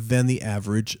music than the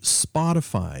average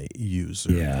Spotify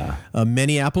user. Yeah.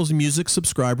 Many Apple's Music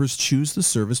subscribers choose the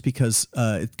service because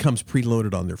it comes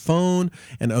preloaded on their phone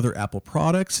and other Apple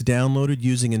products. Downloaded,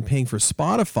 using, and paying for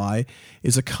Spotify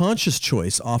is a conscious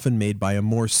choice often made by a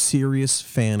more serious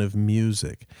fan of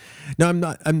music.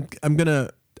 Now,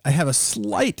 I have a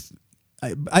slight...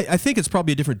 I think it's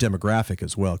probably a different demographic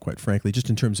as well, quite frankly,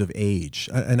 just in terms of age.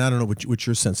 And I don't know what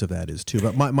your sense of that is too.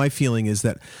 But my feeling is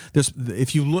that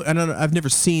if you look, and I've never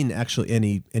seen actually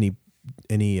any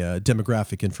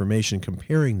demographic information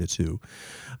comparing the two,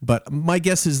 but my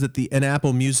guess is that an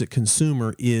Apple Music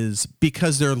consumer is,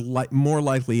 because they're more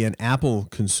likely an Apple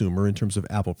consumer in terms of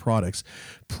Apple products,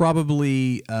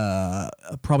 probably a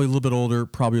little bit older,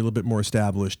 probably a little bit more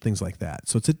established, things like that.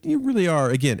 So you really are,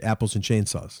 again, apples and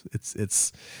chainsaws.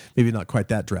 It's maybe not quite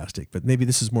that drastic, but maybe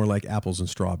this is more like apples and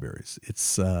strawberries.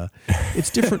 It's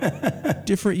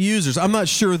different users. I'm not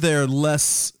sure they're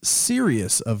less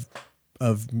serious of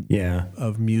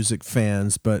music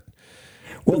fans, but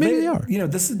Well, maybe they are. You know,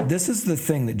 this is the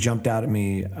thing that jumped out at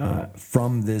me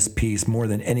from this piece more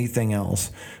than anything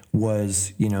else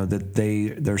was, you know, that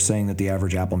they're saying that the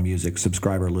average Apple Music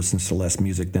subscriber listens to less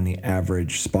music than the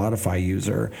average Spotify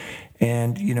user.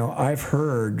 And, you know, I've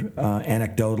heard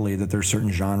anecdotally that there's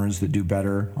certain genres that do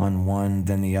better on one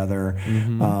than the other.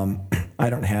 I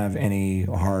don't have any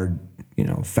hard, you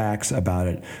know, facts about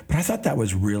it, but I thought that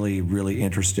was really, really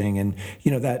interesting. And,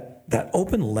 you know, that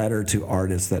open letter to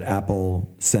artists that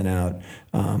Apple sent out,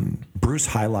 Bruce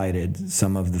highlighted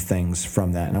some of the things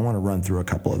from that, and I want to run through a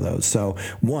couple of those. So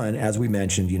one, as we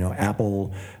mentioned, you know,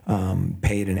 Apple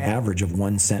paid an average of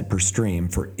 1 cent per stream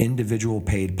for individual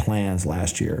paid plans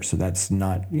last year. So that's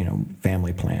not, you know,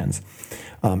 family plans.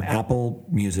 Apple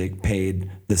Music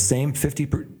paid the same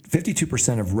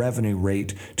 52% of revenue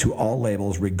rate to all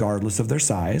labels regardless of their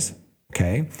size.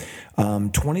 Okay.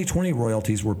 2020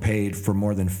 royalties were paid for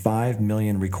more than 5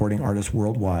 million recording artists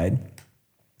worldwide.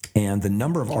 And the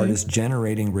number of artists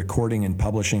generating recording and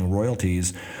publishing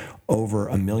royalties over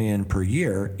 1 million per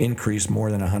year increased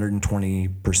more than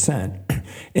 120%.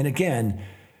 And again,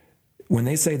 when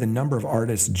they say the number of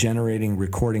artists generating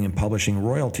recording and publishing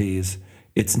royalties,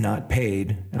 it's not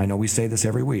paid. I know we say this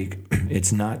every week.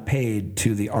 It's not paid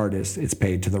to the artist. It's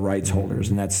paid to the rights holders.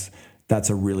 And that's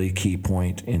a really key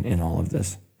point in all of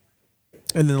this.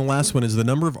 And then the last one is the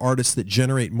number of artists that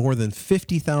generate more than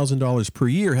 $50,000 per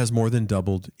year has more than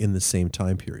doubled in the same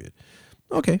time period.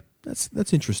 Okay,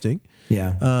 that's interesting.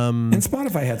 Yeah. And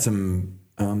Spotify had some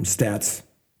stats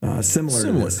similar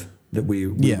to this that we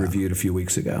reviewed a few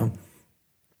weeks ago.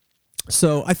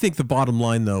 So I think the bottom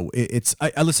line, though,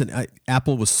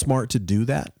 Apple was smart to do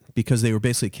that because they were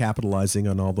basically capitalizing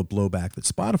on all the blowback that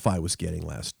Spotify was getting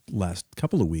last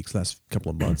couple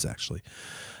of months, actually.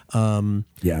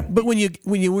 But when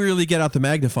you really get out the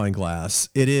magnifying glass,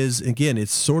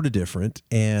 it's sort of different,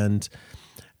 and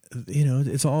you know,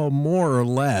 it's all more or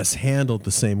less handled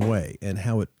the same way, and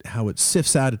how it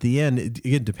sifts out at the end,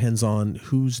 it depends on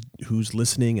who's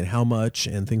listening and how much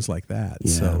and things like that.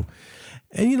 Yeah. So,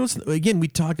 and you know, again,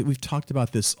 we've talked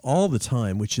about this all the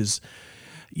time, which is,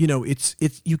 you know, it's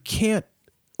you can't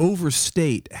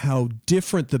overstate how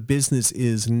different the business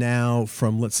is now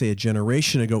from, let's say, a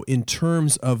generation ago in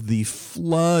terms of the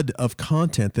flood of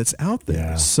content that's out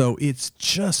there. Yeah. So it's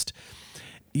just,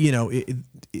 you know,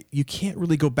 you can't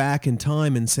really go back in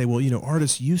time and say, well, you know,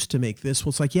 artists used to make this. Well,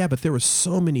 it's like, yeah, but there were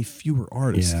so many fewer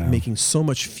artists making so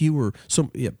much fewer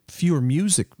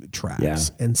music tracks.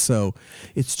 Yeah. And so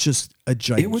it's just a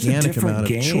gigantic It was a different amount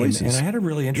game, of choices. and I had a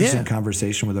really interesting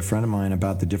conversation with a friend of mine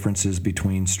about the differences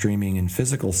between streaming and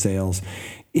physical sales,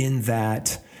 in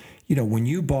that, you know, when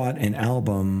you bought an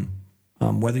album,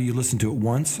 whether you listened to it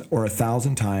once or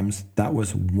 1,000 times, that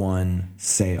was one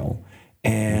sale.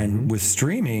 And with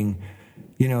streaming,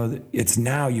 you know, it's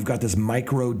now you've got this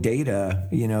micro data,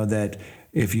 you know, that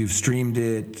if you've streamed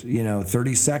it, you know,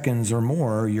 30 seconds or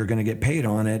more, you're going to get paid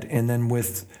on it. And then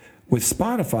with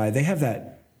Spotify, they have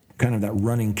that kind of that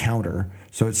running counter.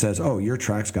 So it says, oh, your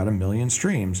track's got 1 million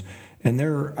streams. And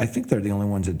I think they're the only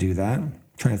ones that do that. I'm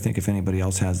trying to think if anybody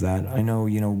else has that. I know,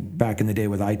 you know, back in the day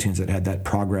with iTunes, it had that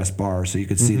progress bar so you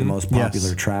could see the most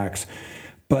popular tracks.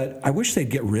 But I wish they'd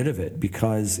get rid of it,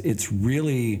 because it's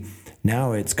really,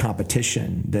 now it's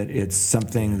competition, that it's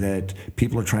something that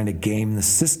people are trying to game the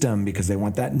system because they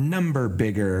want that number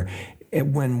bigger,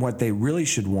 when what they really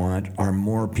should want are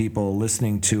more people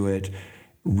listening to it,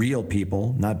 real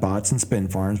people, not bots and spin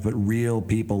farms, but real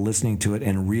people listening to it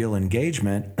and real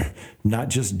engagement, not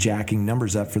just jacking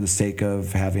numbers up for the sake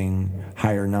of having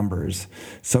higher numbers.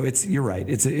 So you're right,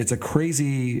 it's a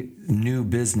crazy new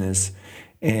business.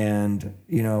 And,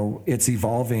 you know, it's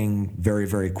evolving very,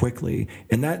 very quickly.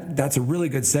 And that's a really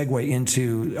good segue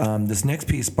into this next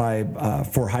piece by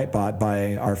for Hypebot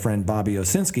by our friend Bobby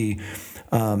Owsinski.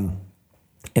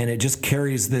 And it just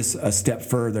carries this a step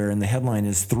further. And the headline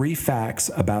is 3 Facts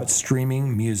About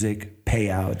Streaming Music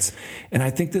Payouts. And I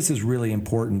think this is really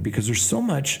important because there's so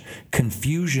much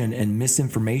confusion and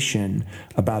misinformation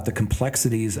about the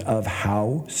complexities of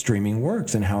how streaming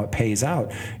works and how it pays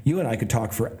out. You and I could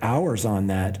talk for hours on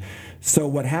that. So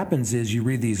what happens is you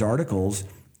read these articles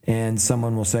and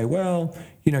someone will say, well,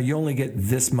 you know, you only get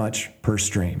this much per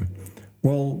stream.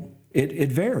 Well, it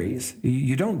varies.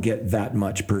 You don't get that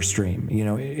much per stream. You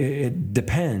know, it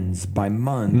depends by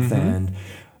month and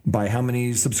by how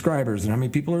many subscribers and how many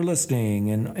people are listening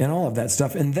and all of that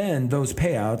stuff. And then those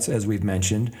payouts, as we've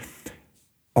mentioned,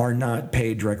 are not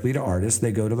paid directly to artists.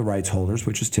 They go to the rights holders,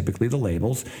 which is typically the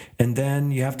labels. And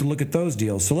then you have to look at those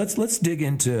deals. So let's dig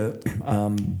into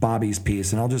Bobby's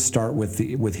piece, and I'll just start with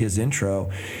his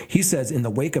intro. He says, in the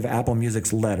wake of Apple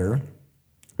Music's letter,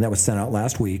 that was sent out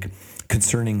last week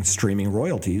concerning streaming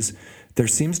royalties, there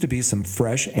seems to be some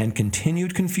fresh and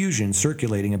continued confusion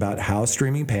circulating about how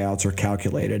streaming payouts are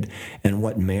calculated and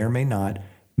what may or may not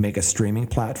make a streaming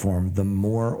platform the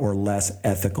more or less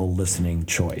ethical listening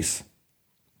choice.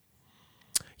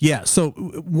 Yeah, so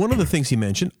one of the things he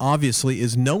mentioned, obviously,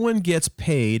 is no one gets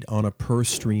paid on a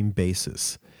per-stream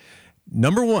basis.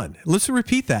 Number one, let's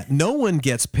repeat that. No one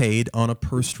gets paid on a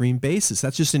per-stream basis.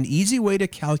 That's just an easy way to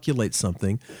calculate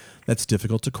something that's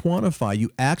difficult to quantify.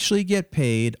 You actually get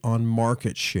paid on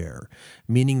market share,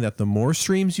 meaning that the more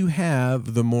streams you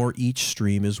have, the more each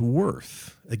stream is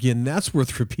worth. Again, that's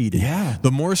worth repeating. Yeah.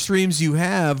 The more streams you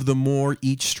have, the more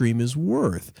each stream is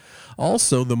worth.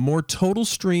 Also, the more total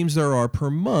streams there are per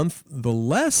month, the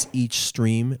less each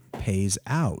stream pays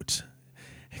out.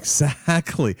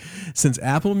 Exactly. Since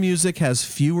Apple Music has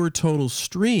fewer total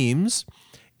streams,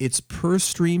 its per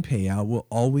stream payout will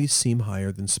always seem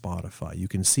higher than Spotify. You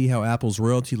can see how Apple's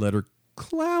royalty letter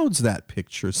clouds that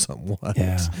picture somewhat.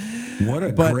 Yeah. What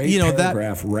a great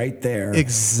paragraph right there.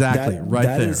 Exactly,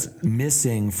 that is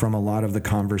missing from a lot of the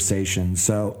conversation.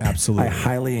 So absolutely, I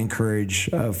highly encourage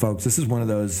folks. This is one of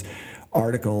those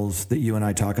articles that you and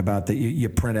I talk about that you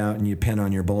print out and you pin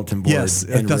on your bulletin board. Yes,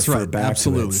 and that's refer right. back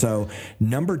Absolutely. to it. So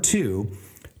number two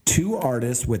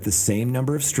artists with the same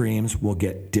number of streams will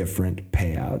get different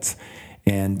payouts.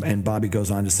 And Bobby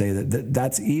goes on to say that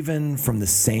that's even from the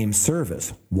same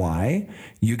service. Why?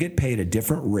 You get paid a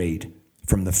different rate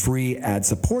from the free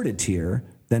ad-supported tier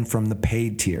than from the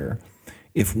paid tier.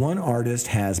 If one artist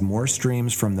has more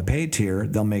streams from the paid tier,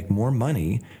 they'll make more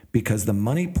money because the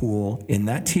money pool in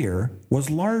that tier was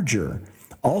larger.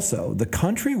 Also, the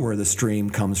country where the stream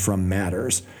comes from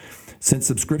matters. Since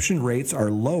subscription rates are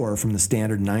lower from the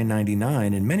standard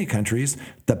 $9.99 in many countries,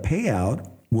 the payout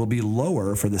will be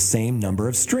lower for the same number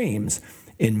of streams.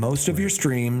 In most of your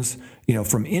streams,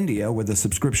 from India with a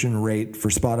subscription rate for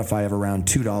Spotify of around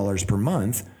 $2 per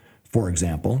month, for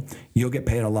example, you'll get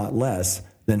paid a lot less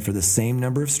than for the same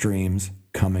number of streams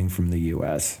coming from the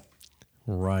U.S.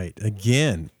 Right.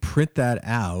 Again, print that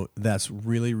out. That's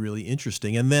really, really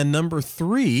interesting. And then number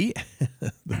three,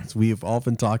 as we have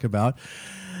often talked about,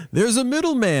 there's a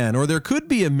middleman, or there could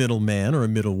be a middleman or a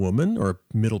middlewoman or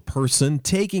a middle person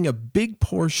taking a big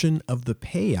portion of the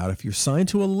payout. If you're signed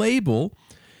to a label,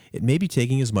 it may be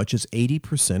taking as much as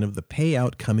 80% of the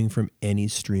payout coming from any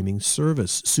streaming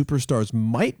service. Superstars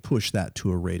might push that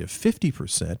to a rate of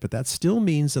 50%, but that still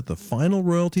means that the final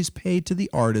royalties paid to the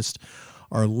artist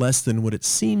are less than what it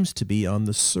seems to be on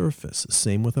the surface.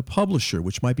 Same with a publisher,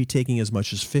 which might be taking as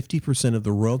much as 50% of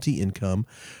the royalty income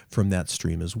from that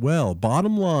stream as well.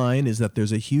 Bottom line is that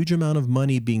there's a huge amount of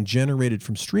money being generated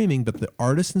from streaming, but the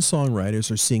artists and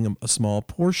songwriters are seeing a small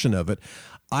portion of it.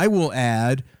 I will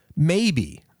add,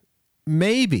 maybe,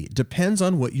 depends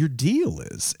on what your deal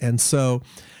is. And so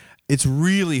it's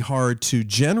really hard to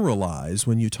generalize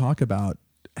when you talk about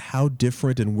how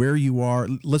different and where you are.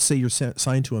 Let's say you're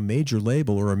signed to a major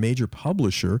label or a major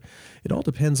publisher. It all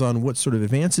depends on what sort of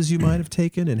advances you might have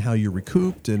taken and how you're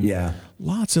recouped and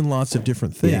lots and lots of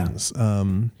different things.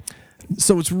 Yeah.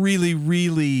 So it's really,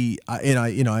 really,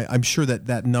 I'm sure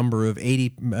that number of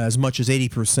 80, as much as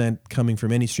 80% coming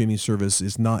from any streaming service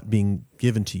is not being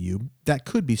given to you. That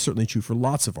could be certainly true for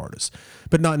lots of artists,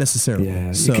 but not necessarily.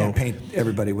 Yeah, you can't paint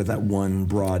everybody with that one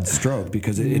broad stroke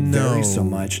because it varies so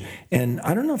much. And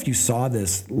I don't know if you saw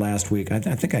this last week. I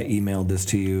think I emailed this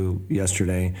to you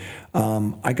yesterday.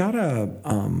 I got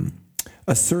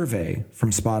a survey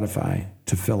from Spotify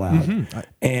to fill out,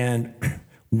 and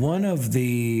one of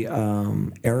the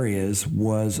areas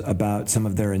was about some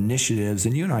of their initiatives,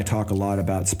 and you and I talk a lot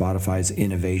about Spotify's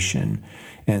innovation,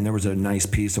 and there was a nice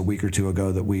piece a week or two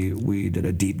ago that we did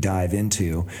a deep dive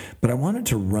into, but I wanted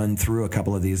to run through a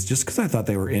couple of these just because I thought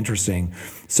they were interesting.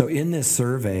 So in this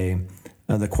survey,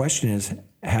 the question is,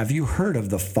 have you heard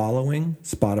of the following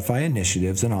Spotify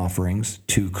initiatives and offerings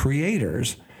to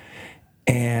creators?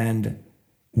 And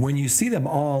when you see them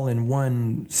all in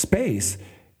one space,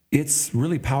 it's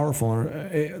really powerful.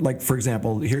 Like, for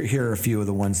example, here are a few of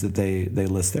the ones that they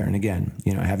list there. And again,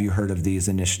 have you heard of these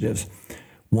initiatives?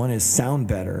 One is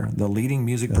SoundBetter, the leading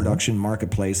music production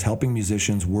marketplace, helping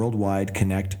musicians worldwide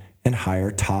connect and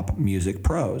hire top music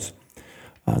pros.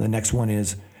 The next one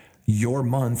is Your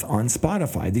Month on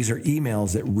Spotify. These are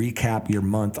emails that recap your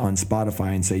month on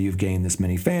Spotify and say you've gained this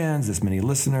many fans, this many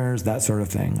listeners, that sort of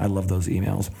thing. I love those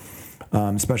emails.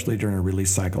 Especially during a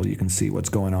release cycle, you can see what's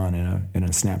going on in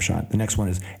a snapshot. The next one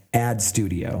is Ad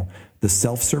Studio, the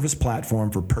self-service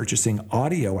platform for purchasing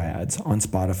audio ads on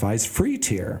Spotify's free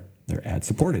tier, their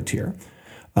ad-supported tier.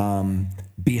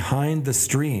 Behind the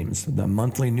Streams, the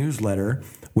monthly newsletter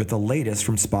with the latest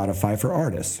from Spotify for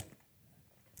Artists.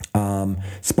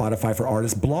 Spotify for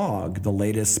Artists blog, the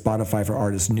latest Spotify for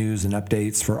Artists news and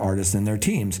updates for artists and their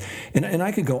teams. And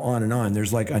I could go on and on.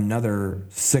 There's like another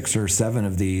 6 or 7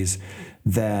 of these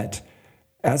that,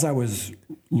 as I was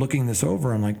looking this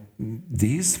over, I'm like,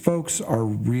 these folks are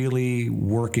really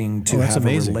working to have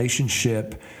amazing. a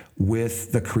relationship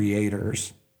with the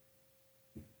creators.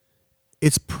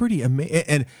 It's pretty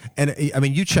amazing. And I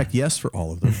mean, you checked yes for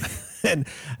all of them. And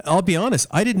I'll be honest,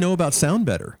 I didn't know about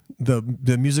SoundBetter,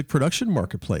 the music production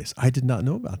marketplace. I did not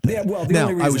know about that. Yeah, well, the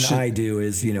only reason I do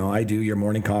is, I do your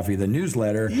Morning Coffee, the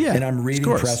newsletter, and I'm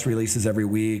reading press releases every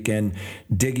week and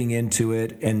digging into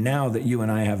it. And now that you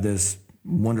and I have this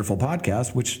wonderful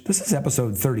podcast, which this is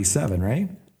episode 37, right?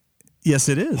 Yes,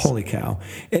 it is. Holy cow.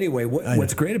 Anyway,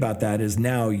 what's great about that is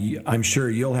now I'm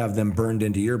sure you'll have them burned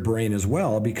into your brain as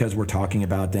well, because we're talking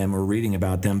about them, we're reading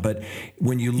about them. But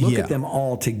when you look at them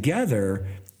all together,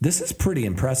 this is pretty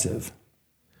impressive.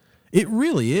 It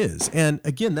really is. And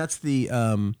again, that's the,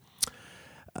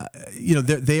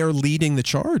 they are leading the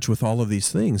charge with all of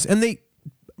these things. And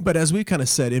but as we kind of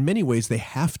said, in many ways, they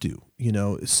have to,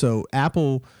 so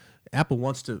Apple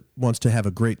wants to have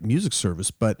a great music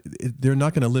service, but they're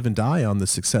not going to live and die on the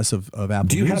success of Apple.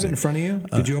 Do you Music. have it in front of you?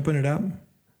 Did you open it up?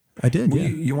 I did. Yeah.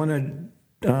 You want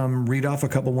to read off a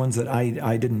couple ones that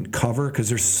I didn't cover, because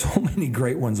there's so many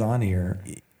great ones on here.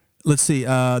 Let's see.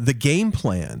 The Game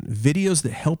Plan, videos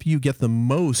that help you get the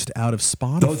most out of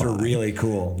Spotify. Those are really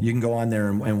cool. You can go on there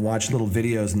and watch little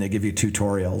videos, and they give you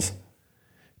tutorials.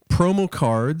 Promo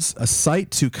Cards, a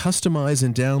site to customize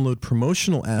and download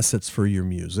promotional assets for your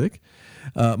music.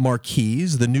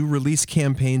 Marquees, the new release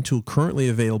campaign tool currently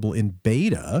available in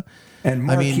beta. And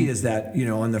Marquee is that,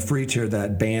 on the free tier,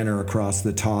 that banner across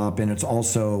the top, and it's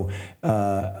also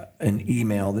an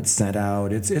email that's sent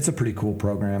out. It's a pretty cool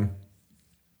program.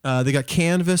 They got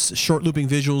Canvas, short looping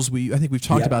visuals. I think we've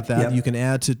talked about that. Yep. You can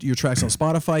add to your tracks on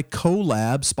Spotify.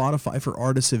 Collab, Spotify for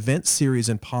Artists event series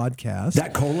and podcast.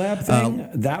 That collab thing,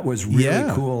 that was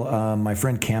really cool. My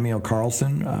friend Cameo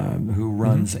Carlson, who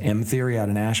runs M Theory out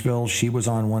of Nashville, she was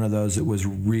on one of those. It was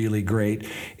really great.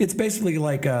 It's basically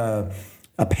like a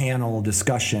panel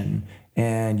discussion,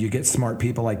 and you get smart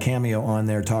people like Cameo on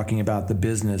there talking about the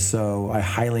business. So I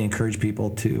highly encourage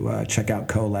people to check out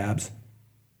Collabs.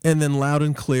 And then Loud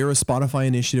and Clear, a Spotify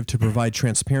initiative to provide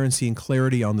transparency and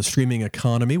clarity on the streaming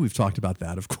economy. We've talked about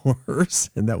that, of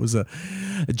course. And that was a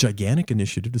gigantic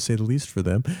initiative, to say the least, for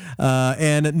them.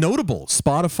 And Notable,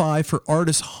 Spotify for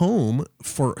Artists Home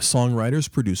for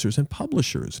songwriters, producers, and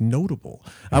publishers. Notable.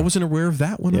 I wasn't aware of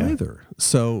that one either.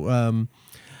 So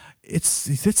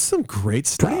it's some great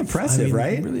stuff. Pretty impressive,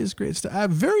 right? It really is great stuff.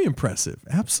 Very impressive.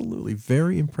 Absolutely.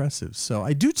 Very impressive. So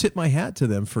I do tip my hat to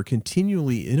them for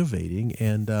continually innovating.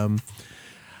 And,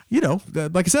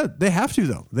 like I said, they have to,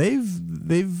 though. They're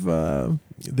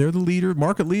the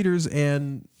market leaders,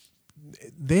 and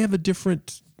they have a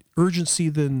different urgency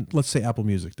than, let's say, Apple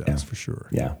Music does, for sure.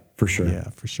 Yeah, for sure. Yeah,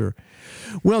 for sure.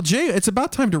 Well, Jay, it's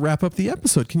about time to wrap up the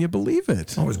episode. Can you believe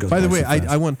it? Always goes by the way, so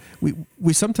fast.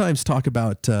 we sometimes talk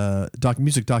about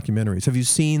music documentaries. Have you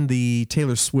seen the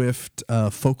Taylor Swift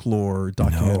folklore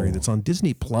documentary that's on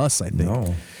Disney Plus, I think?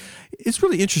 No. It's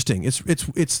really interesting.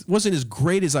 It wasn't as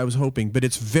great as I was hoping, but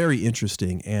it's very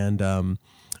interesting and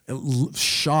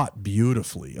shot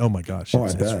beautifully. Oh my gosh.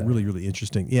 It's really, really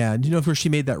interesting. Yeah. And of course, she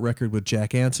made that record with Jack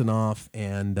Antonoff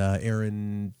and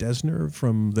Aaron Dessner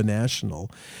from The National.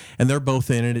 And they're both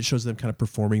in it. It shows them kind of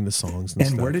performing the songs and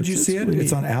stuff. And where did you see it?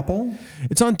 It's on Apple?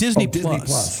 It's on Disney Plus. Disney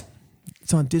Plus.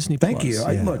 It's on Disney Thank Plus. you.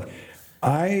 Yeah.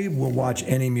 I will watch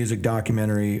any music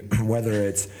documentary, whether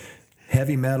it's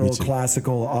heavy metal,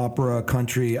 classical, opera,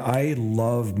 country. I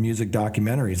love music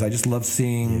documentaries. I just love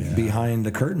seeing behind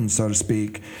the curtain, so to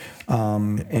speak.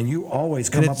 And you always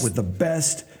come up with the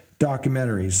best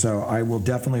documentaries, so I will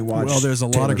definitely watch. Well, there's a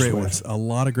lot Taylor of great Swift. ones, a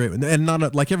lot of great ones, and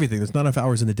not like everything. There's not enough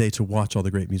hours in the day to watch all the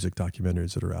great music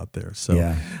documentaries that are out there.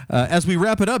 So, as we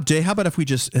wrap it up, Jay, how about if we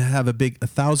just have a big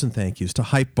 1,000 thank yous to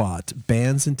Hypebot,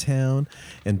 Bands in Town,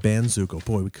 and Bandzoogle.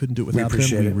 Boy, we couldn't do it without them.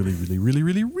 We really, really, really,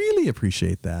 really, really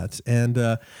appreciate that.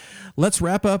 And let's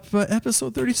wrap up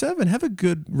episode 37. Have a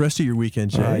good rest of your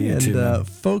weekend, Jay. You too, man.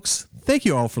 Folks, thank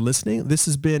you all for listening. This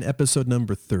has been episode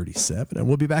number 37, and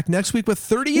we'll be back next week with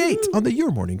 38 on the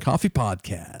Your Morning Coffee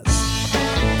Podcast.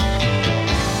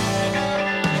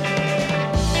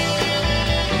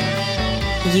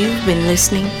 You've been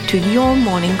listening to Your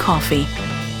Morning Coffee,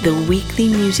 the weekly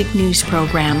music news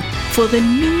program for the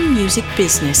new music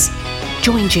business.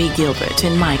 Join Jay Gilbert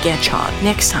and Mike Etchart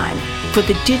next time for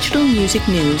the digital music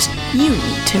news you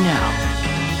need to know.